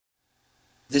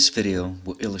This video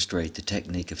will illustrate the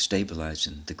technique of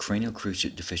stabilizing the cranial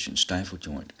cruciate deficient stifle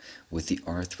joint with the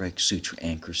Arthrex suture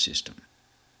anchor system.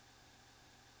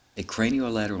 A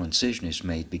craniolateral incision is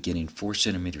made beginning 4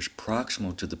 cm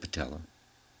proximal to the patella,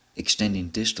 extending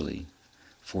distally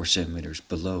 4 cm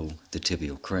below the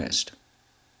tibial crest.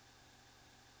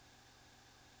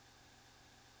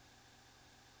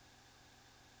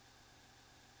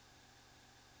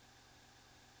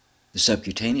 The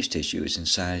subcutaneous tissue is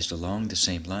incised along the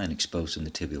same line exposing the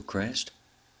tibial crest,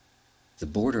 the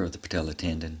border of the patella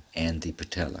tendon, and the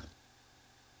patella.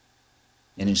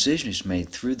 An incision is made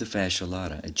through the fascia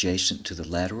lata adjacent to the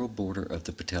lateral border of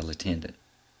the patella tendon.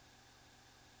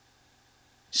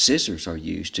 Scissors are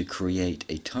used to create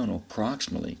a tunnel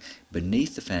proximally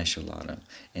beneath the fascia lata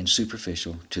and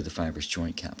superficial to the fibrous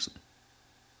joint capsule.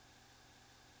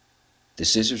 The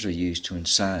scissors are used to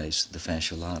incise the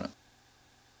fascia lata.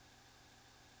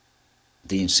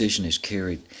 The incision is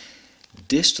carried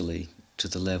distally to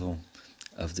the level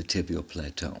of the tibial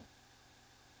plateau.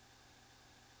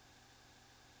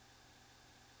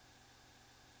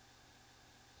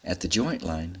 At the joint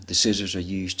line, the scissors are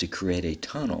used to create a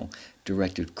tunnel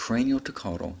directed cranial to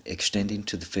caudal extending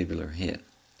to the fibular head.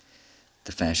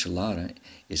 The fascia lata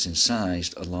is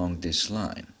incised along this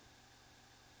line.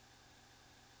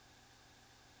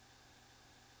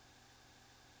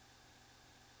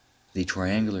 The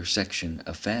triangular section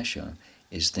of fascia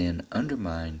is then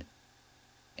undermined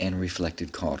and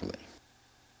reflected caudally.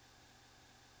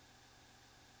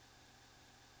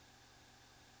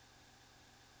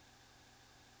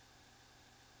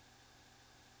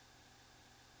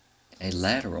 A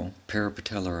lateral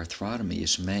parapatellar arthrotomy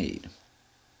is made.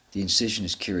 The incision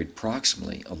is carried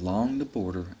proximally along the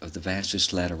border of the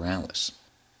vastus lateralis.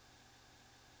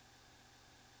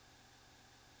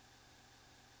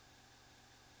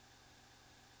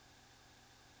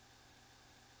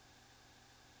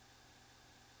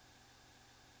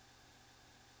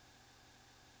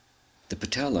 The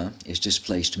patella is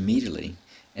displaced medially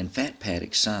and fat pad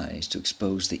excised to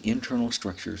expose the internal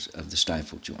structures of the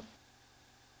stifle joint.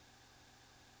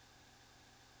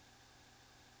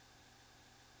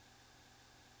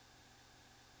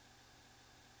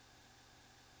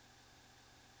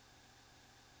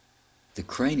 The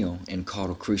cranial and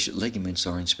caudal cruciate ligaments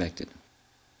are inspected.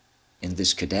 In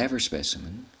this cadaver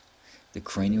specimen, the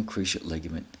cranial cruciate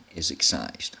ligament is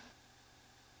excised.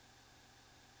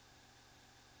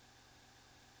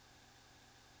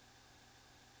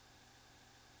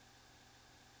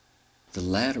 The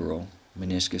lateral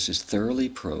meniscus is thoroughly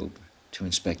probed to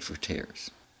inspect for tears.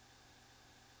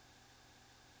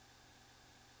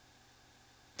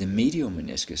 The medial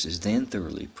meniscus is then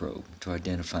thoroughly probed to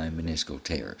identify meniscal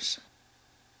tears.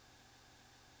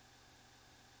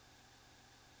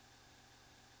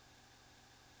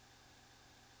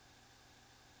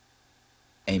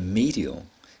 A medial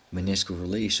meniscal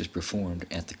release is performed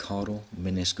at the caudal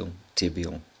meniscal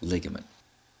tibial ligament.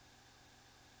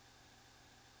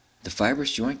 The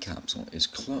fibrous joint capsule is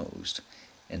closed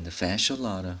and the fascia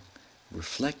lata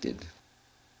reflected.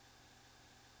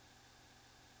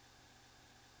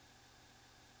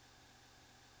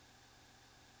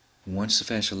 Once the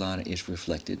fascia lata is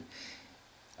reflected,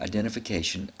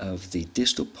 identification of the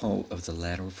distal pole of the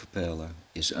lateral fibula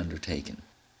is undertaken.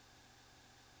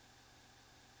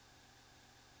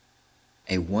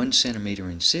 A 1 cm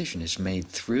incision is made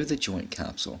through the joint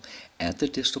capsule at the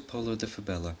distal pole of the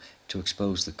fibula to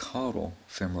expose the caudal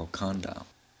femoral condyle.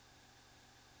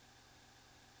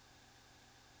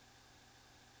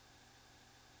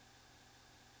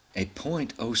 A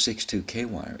 .062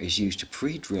 K-wire is used to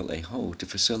pre-drill a hole to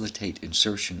facilitate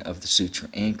insertion of the suture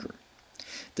anchor.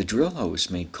 The drill hole is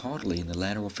made caudally in the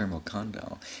lateral femoral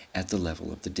condyle at the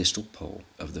level of the distal pole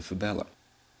of the fibula.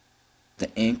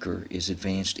 The anchor is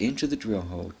advanced into the drill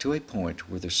hole to a point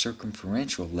where the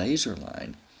circumferential laser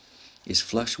line is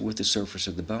flush with the surface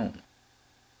of the bone.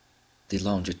 The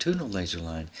longitudinal laser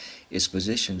line is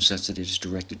positioned such that it is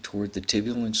directed toward the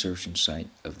tibial insertion site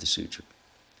of the suture.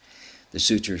 The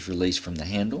suture is released from the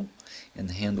handle and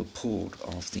the handle pulled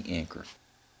off the anchor.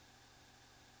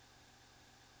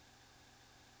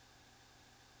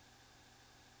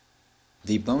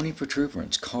 The bony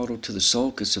protuberance caudal to the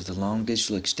sulcus of the long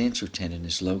distal extensor tendon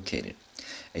is located.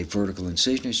 A vertical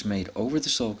incision is made over the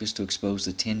sulcus to expose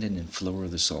the tendon and floor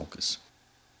of the sulcus.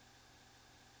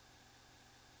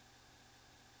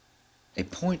 A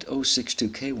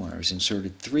 .062 K-wire is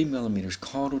inserted 3 mm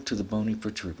caudal to the bony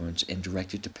protuberance and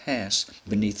directed to pass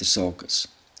beneath the sulcus.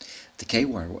 The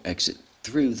K-wire will exit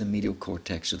through the medial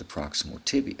cortex of the proximal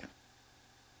tibia.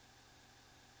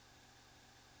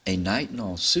 A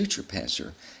nitinol suture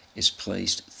passer is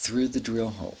placed through the drill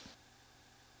hole.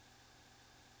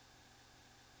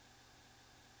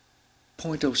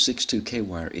 .062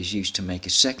 K-wire is used to make a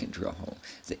second drill hole.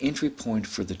 The entry point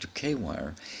for the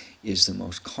K-wire is the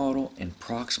most caudal and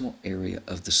proximal area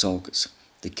of the sulcus.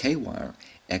 The K-wire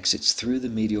exits through the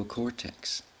medial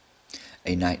cortex.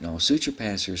 A nitinol suture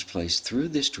passer is placed through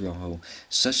this drill hole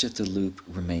such that the loop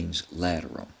remains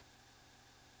lateral.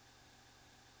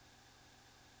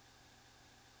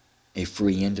 A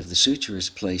free end of the suture is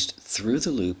placed through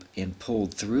the loop and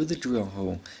pulled through the drill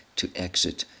hole to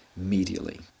exit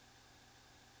medially.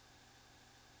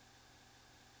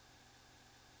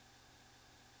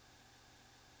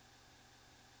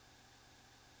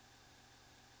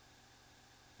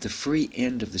 The free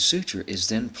end of the suture is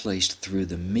then placed through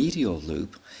the medial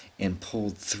loop and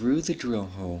pulled through the drill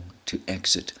hole to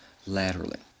exit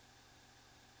laterally.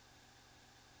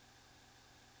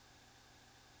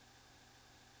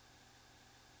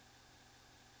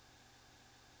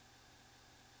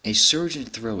 A surgeon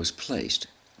throw is placed,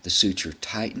 the suture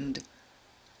tightened,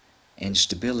 and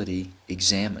stability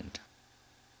examined.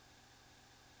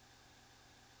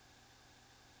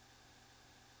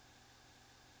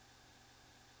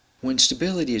 When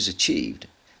stability is achieved,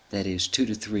 that is 2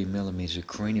 to 3 millimeters of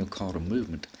cranial caudal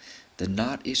movement, the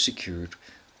knot is secured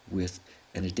with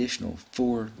an additional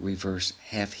 4 reverse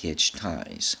half-hitch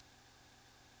ties.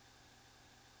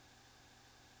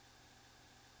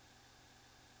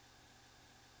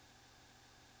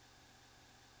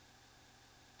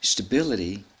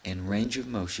 Stability and range of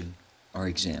motion are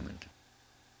examined.